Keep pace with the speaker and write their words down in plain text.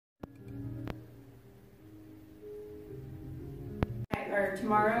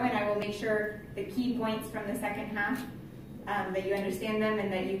tomorrow, and I will make sure the key points from the second half, that you understand them and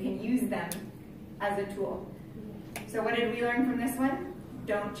that you can use them as a tool. So what did we learn from this one?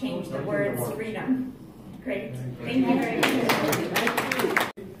 Don't change the words freedom. Great. Thank you very much.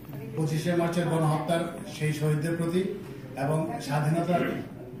 25শে মার্চের গণহত্যার সেই শহীদদের প্রতি এবং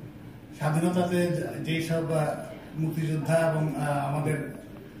স্বাধীনতাতে যেই সব মুক্তিযোদ্ধা এবং আমাদের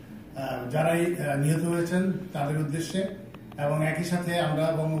যারাই নিহত হয়েছেন তাদের উদ্দেশ্যে, এবং একই সাথে আমরা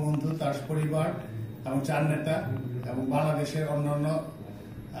বঙ্গবন্ধু, তার পরিবার এবং চার নেতা এবং বাংলাদেশের অন্যান্য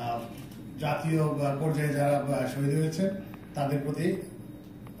জাতীয় পর্যায়ে যারা শহীদ হয়েছে তাদের প্রতি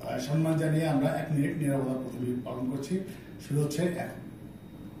সম্মান জানিয়ে আমরা 1 মিনিট নীরবতা প্রতিযোগিতা পালন করছি। শুরু হচ্ছে এখন।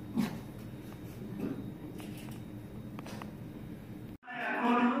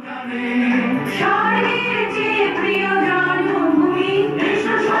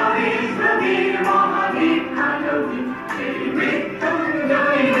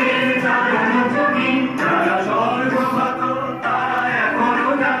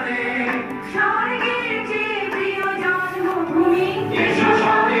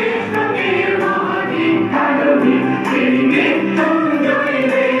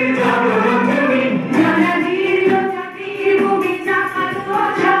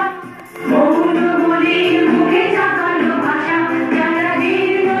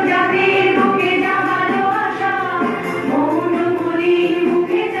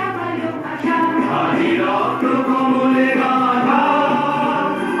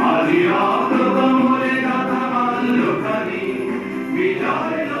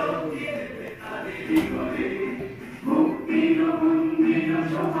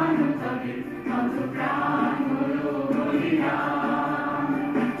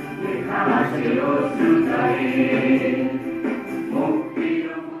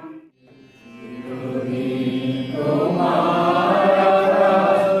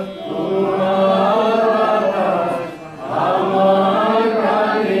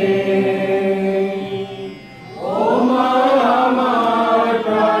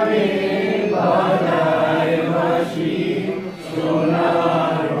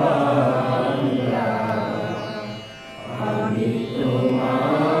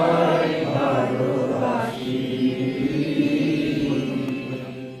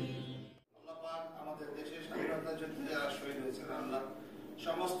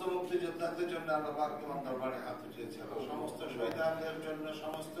 সমস্ত মুক্তিযোদ্ধাদের জন্য আল্লাহ পাক তোমার দরবারে হাত উঠিয়েছে। সমস্ত শহীদদের জন্য,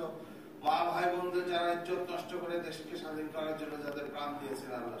 সমস্ত মা ভাই বোনদের যারা ইজ্জত নষ্ট করে দেশকে স্বাধীন করার জন্য যাদের প্রাণ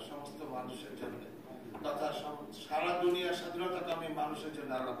দিয়েছেন আল্লাহ, সমস্ত মানুষের জন্য তথা সারা দুনিয়ার স্বাধীনতাকামী মানুষের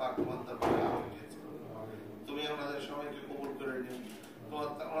জন্য আল্লাহ পাক তোমার দরবারে হাত উঠিয়েছে। তুমি আমাদের সবাইকে কবুল করে নিও,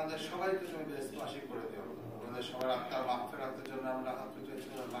 আমাদের সবাইকে তুমি বেহেশতবাসী করে দিও। আমাদের সবার আত্মার মাগফিরাতের জন্য আমরা হাত উঠিয়েছি,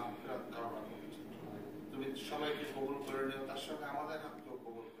 মাগফিরাত কামনা করছি। তুমি সবাইকে কবুল করে নিও, তার সঙ্গে আমাদের হাতকেও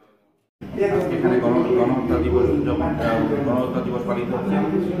কবুল করে নিও। এখানে গণহত্যা দিবস পালিত হচ্ছে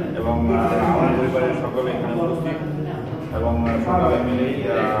এবং আমার পরিবারের সকলে এখানে উপস্থিত এবং সকলে মিলেই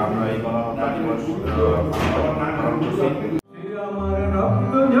আমরা এই গণহত্যা দিবস পালন করছি। আমার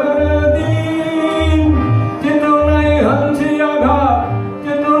রক্ত ঝরে দিন, চেতনায় হানছে আঘাত,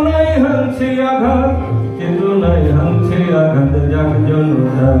 চেতনায় হানছে আঘাত, চেতনায় হানছে আঘাত, যাক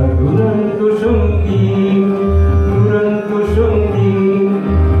জনতা দুরন্ত সঙ্গী, দুরন্ত সঙ্গী,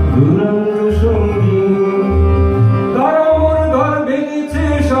 দুরন্ত সঙ্গী। কারা মোর ঘর ভেঙেছে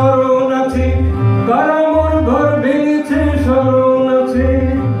স্মরণ আছে, কারা মোর ঘর ভেঙেছে স্মরণ আছে।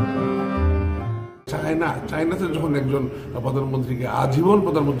 চায়নাতে যখন একজন প্রধানমন্ত্রীকে আজীবন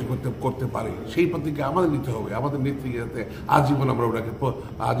প্রধানমন্ত্রী করতে পারে, সেই প্রতিজ্ঞা আমাদের নিতে হবে। আমাদের নেত্রীকে যাতে আজীবন আমরা ওনাকে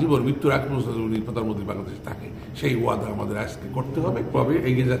আজীবন মৃত্যুর আগ পর্যন্ত উনি প্রধানমন্ত্রী বাংলাদেশে থাকে, সেই ওয়াদা আমাদের আজকে করতে হবে। তবে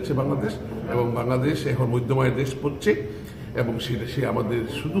এগিয়ে যাচ্ছে বাংলাদেশ, এবং বাংলাদেশ এখন মধ্যমায়ের দেশ পড়ছে, এবং সে আমাদের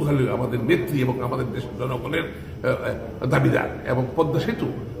শুধু খালি আমাদের নেত্রী এবং আমাদের দেশের জনগণের দাবিদার। এবং পদ্মা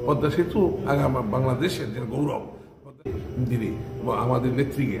সেতু বাংলাদেশের যে গৌরব, তিনি আমাদের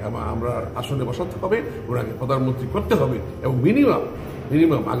নেত্রীকে আমরা আসনে বসাতে হবে, ওনাকে প্রধানমন্ত্রী করতে হবে, এবং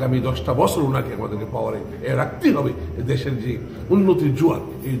মিনিমাম আগামী 10টা বছর ওনাকে আমাদেরকে পাওয়ারে রাখতে হবে। দেশের যে উন্নতির জোয়ার,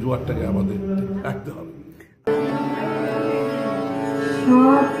 এই জোয়ারটাকে আমাদের রাখতে হবে।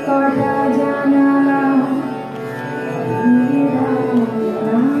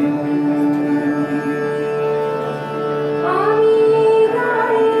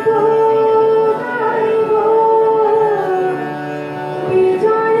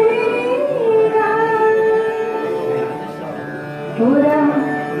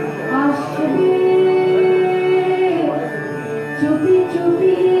 চুপি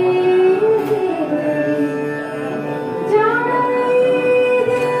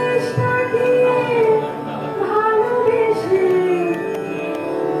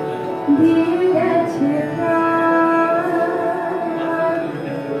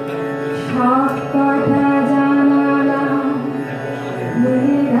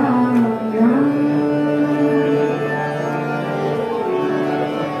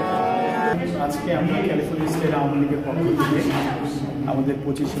আজকে আমরা ক্যালিফোর্নিয়া স্টেট আওয়ামী লীগের পক্ষ থেকে আমাদের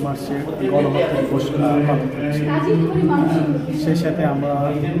 25 মার্চে গণহত দিবস পালন করেছি। সেই সাথে আমরা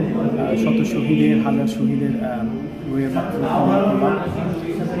শত শহীদের, হাজার শহীদের বইয়ের মাধ্যমে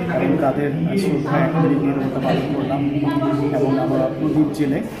এবং তাদের শ্রদ্ধা এক মিনিট নীরবতা পালন করলাম এবং আমরা প্রদীপ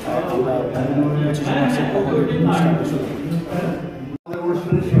জেলে আমরা 25 মার্চের পক্ষের অনুষ্ঠানটা শুরু করি।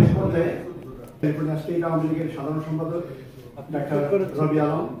 অনুষ্ঠানের শেষ পর্যায়ে ক্যালিফোর্নিয়া স্টেট আওয়ামী লীগের সাধারণ সম্পাদক ডাক্তার রবি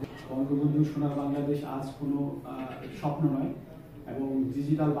আলম, বঙ্গবন্ধু সোনার বাংলাদেশ আজ কোনো স্বপ্ন নয় এবং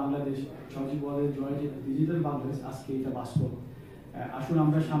ডিজিটাল বাংলাদেশ সজীব বলে জয় ডিজিটাল বাংলাদেশ আজকে এটা বাস্তব। আসুন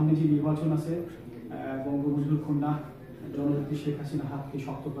আমরা সামনে যে নির্বাচন আছে বঙ্গবন্ধুর কন্যা জননেত্রী শেখ হাসিনার হাতকে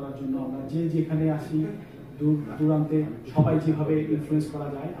শক্ত করার জন্য আমরা যেখানে আসি দূর দূরান্তে সবাই যেভাবে ইনফ্লুয়েন্স করা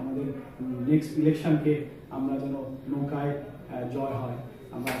যায় আমাদের নেক্সট ইলেকশনকে আমরা যেন নৌকায় জয় হয়।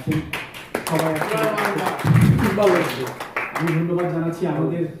 আমরা আসেন সবাই। আমি ধন্যবাদ জানাচ্ছি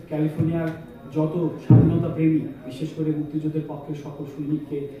আমাদের ক্যালিফোর্নিয়ার যত স্বাধীনতা প্রেমী, বিশেষ করে মুক্তিযুদ্ধের পক্ষের সকল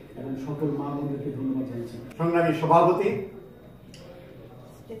সৈনিককে এবং সকল মা বোনদেরকে ধন্যবাদ জানাচ্ছি। সংগ্রামী সভাপতি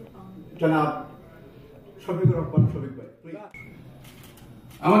জনাব শফিকুর রহমান শফিক ভাই।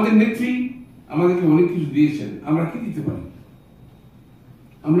 আমাদের নেত্রী আমাদেরকে অনেক কিছু দিয়েছেন, আমরা কি দিতে পারি?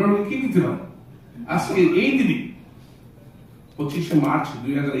 আমরা কি দিতে পারি? আজকে এই দিনে 25 March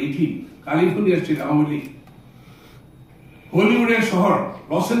 2018 California state Awami League হলিউডের শহর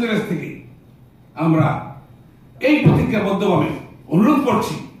লস অ্যাঞ্জেলেস থেকে আমরা এই প্রতিজ্ঞাবদ্ধভাবে অনুরোধ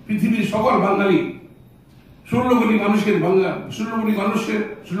করছি পৃথিবীর সকল বাঙালি 16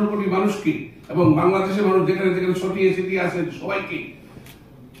 কোটি মানুষকে এবং বাংলাদেশের মানুষ যেখানে যেখানে ছড়িয়ে আছে সবাইকে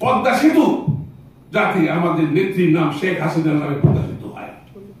পদ্মা সেতু যাতে আমাদের নেত্রীর নাম শেখ হাসিনার নামে পদ্মা সেতু হয়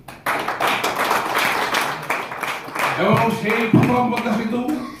এবং সেই প্রথম পদ্মা সেতু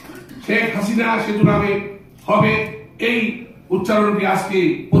শেখ হাসিনা সেতু নামে হবে। এই উচ্চারণটি আজকে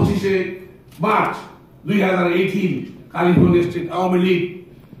 25 March 2018 California state Awami League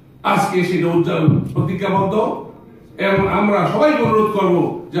আজকে সেটা প্রতিজ্ঞাবদ্ধ এবং আমরা সবাইকে অনুরোধ করব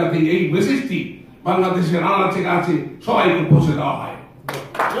যাতে এই মেসেজটি বাংলাদেশের আনাচে কাছে সবাইকে পৌঁছে দেওয়া হয়।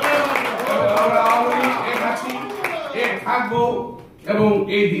 আমরা আওয়ামী লীগ এক আছি, এক থাকবো এবং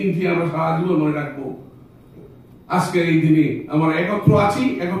এই দিনটি আমরা সারা জীবন মনে রাখবো। আজকের এই দিনে আমরা একত্র আছি,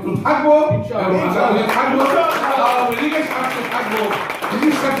 একত্র থাকবো এবং থাকবো আওয়ামী লীগের সাথে থাকবো,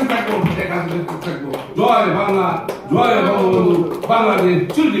 দিদির সাথে থাকবো, থাকবো। জয় বাংলা, জয় বঙ্গবন্ধু, বাংলাদেশ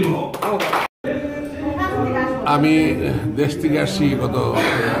চিরজীবী হোক। আমি দেশ থেকে আসছি গত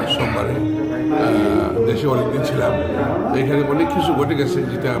সোমবারে, দেশে অনেকদিন ছিলাম। এখানে অনেক কিছু ঘটে গেছে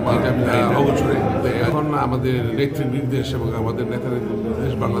যেটা আমি অগোচরে। এখন আমাদের নেত্রীর নির্দেশ এবং আমাদের নেতার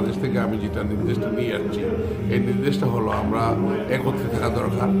নির্দেশ বাংলাদেশ থেকে আমি যেটা নির্দেশটা নিয়ে আসছি, এই নির্দেশটা হলো আমরা একত্রে থাকা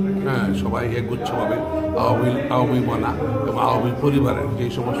দরকার। হ্যাঁ, সবাই একগুচ্ছভাবে আওয়ামী মনা এবং আওয়ামী পরিবারের যে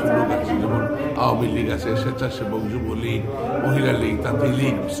সমস্ত লোক আছে, যেমন আওয়ামী লীগ আছে, স্বেচ্ছাসেবক, যুব লীগ, মহিলা লীগ, তাঁতি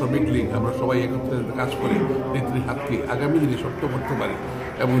লীগ, শ্রমিক লীগ, আমরা সবাই একত্রে কাজ করে নেত্রীর হাতকে আগামী দিনে শক্ত করতে পারি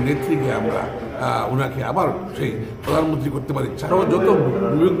এবং নেত্রীকে আমরা ওনাকে আবার সেই প্রধানমন্ত্রী করতে পারি। ছাড়াও যত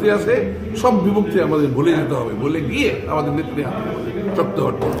বিভক্তি আছে সব বিভক্তি আমাদের বলে যেতে হবে, বলে গিয়ে আমাদের নেত্রী শক্ত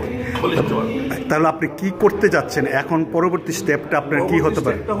হতে হবে, বলে যেতে হবে। তাহলে আপনি কি করতে যাচ্ছেন এখন? পরবর্তী স্টেপটা আপনার কি হতে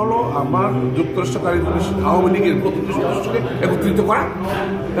পারে? এটা হলো আমার যুক্তরাষ্ট্রকারী আওয়ামী লীগের প্রতিটি সদস্যকে একত্রিত করা,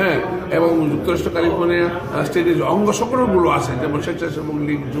 হ্যাঁ, এবং যুক্তরাষ্ট্র ক্যালিফোর্নিয়া স্টেটের যে অঙ্গ সংগঠনগুলো আছে, যেমন স্বেচ্ছাসেবক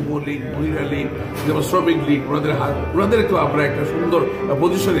লীগ, যুব লীগ, মহিলা লীগ, যেমন শ্রমিক লীগ, ওনাদেরকেও আমরা একটা সুন্দর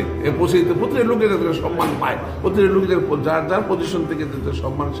পজিশনে পৌঁছে দিতে, প্রতিটা লোকের যাতে সম্মান পায়, প্রতিটা লোকেদের যার পজিশন থেকে যাতে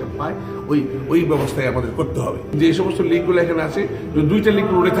সম্মান সে পায়, ওই ব্যবস্থায় আমাদের করতে হবে। যে সমস্ত লীগগুলো এখানে আছে, দুইটা লীগ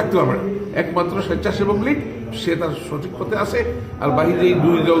উড়ে থাকতে পারবে না, একমাত্র স্বেচ্ছাসেবক লীগ সে তার সঠিক পথে আছে, আর বাহিরে এই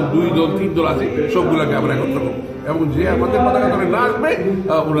দুই দল 3 দল আছে, সবগুলোকে আমরা একত্র করবো এবং যে আমাদের পতাকা ধরে না আসবে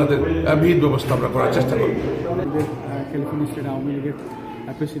ওনাদের বিহিত ব্যবস্থা আমরা করার চেষ্টা করবো। ক্যালিফোর্নিয়া স্টেট আওয়ামী লীগের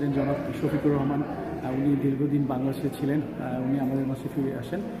প্রেসিডেন্ট জনাব শফিকুর রহমান, উনি দীর্ঘদিন বাংলাদেশে ছিলেন, উনি আমাদের মাঝে ফিরে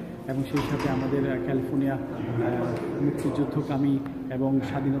আসেন এবং সেই সাথে আমাদের ক্যালিফোর্নিয়া মুক্তিযুদ্ধকামী এবং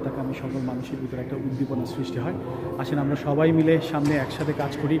স্বাধীনতাকামী সকল মানুষের ভিতরে একটা উদ্দীপনা সৃষ্টি হয়। আসেন আমরা সবাই মিলে সামনে একসাথে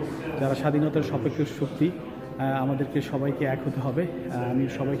কাজ করি, যারা স্বাধীনতার সপক্ষ শক্তি, আমাদেরকে সবাইকে এক হতে হবে। আমি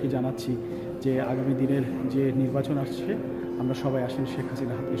সবাইকে জানাচ্ছি যে আগামী দিনের যে নির্বাচন আসছে আমরা সবাই আসেন শেখ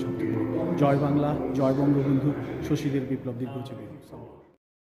হাসিনার হাতকে শক্ত করি। জয় বাংলা, জয় বঙ্গবন্ধু, শহীদের বিপ্লব দীর্ঘজীবী।